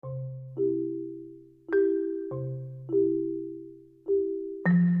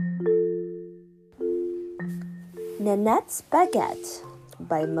Nanette's Baguette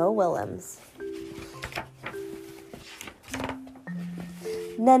by Mo Willems.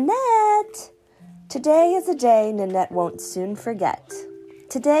 Nanette! Today is a day Nanette won't soon forget.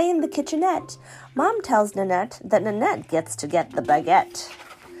 Today in the kitchenette, Mom tells Nanette that Nanette gets to get the baguette.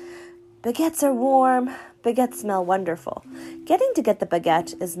 Baguettes are warm. Baguettes smell wonderful. Getting to get the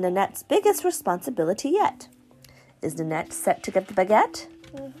baguette is Nanette's biggest responsibility yet. Is Nanette set to get the baguette?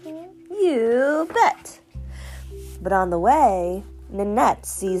 You bet. But on the way, Nanette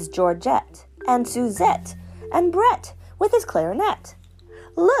sees Georgette and Suzette and Brett with his clarinet.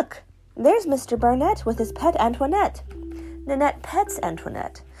 Look, there's Mr. Barnett with his pet Antoinette. Nanette pets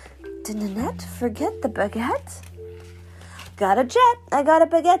Antoinette. Did Nanette forget the baguette? Got a jet, I got a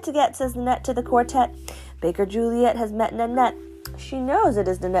baguette to get, says Nanette to the quartet. Baker Juliet has met Nanette. She knows it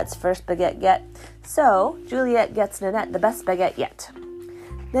is Nanette's first baguette get. So, Juliet gets Nanette the best baguette yet.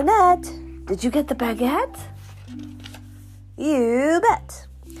 Nanette, did you get the baguette? You bet.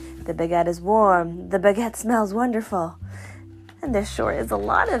 The baguette is warm. The baguette smells wonderful. And there sure is a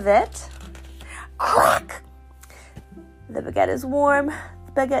lot of it. Crack! The baguette is warm.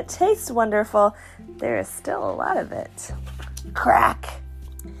 The baguette tastes wonderful. There is still a lot of it. Crack!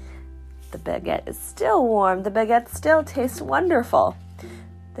 The baguette is still warm. The baguette still tastes wonderful.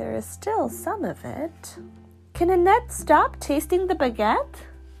 There is still some of it. Can Nanette stop tasting the baguette?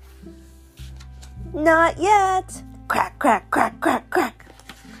 Not yet. Crack, crack, crack, crack, crack.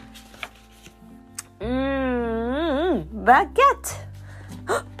 Baguette.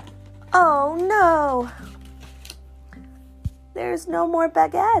 Oh no. There's no more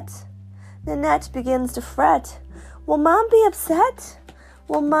baguette. Nanette begins to fret. Will Mom be upset?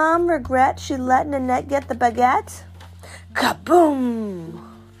 Will Mom regret she let Nanette get the baguette? Kaboom!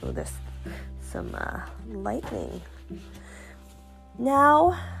 Oh, there's some lightning.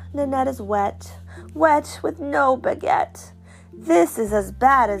 Now, Nanette is wet with no baguette. This is as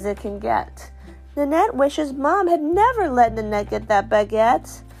bad as it can get. Nanette wishes Mom had never let Nanette get that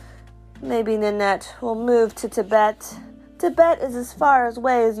baguette. Maybe Nanette will move to Tibet. Tibet is as far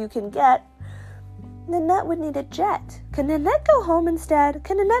away as you can get. Nanette would need a jet. Can Nanette go home instead?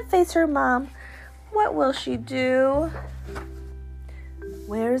 Can Nanette face her mom? What will she do?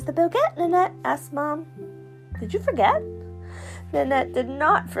 Where is the baguette, Nanette? Asked Mom. Did you forget? Nanette did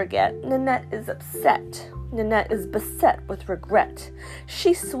not forget. Nanette is upset. Nanette is beset with regret.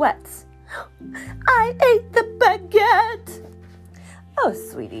 She sweats. I ate the baguette! Oh,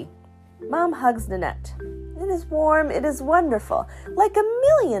 sweetie. Mom hugs Nanette. It is warm. It is wonderful. Like a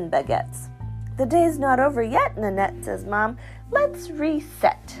million baguettes. The day's not over yet, Nanette, says Mom. Let's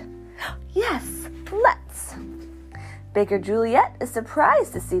reset. Yes, let's. Baker Juliet is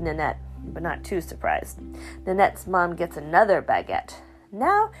surprised to see Nanette, but not too surprised. Nanette's mom gets another baguette.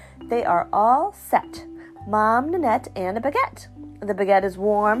 Now they are all set. Mom, Nanette, and a baguette. The baguette is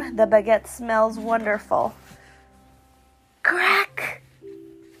warm. The baguette smells wonderful. Crack!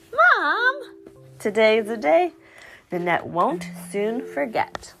 Mom! Today's the day Nanette won't soon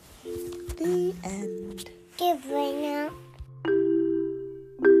forget. The end. Giving up.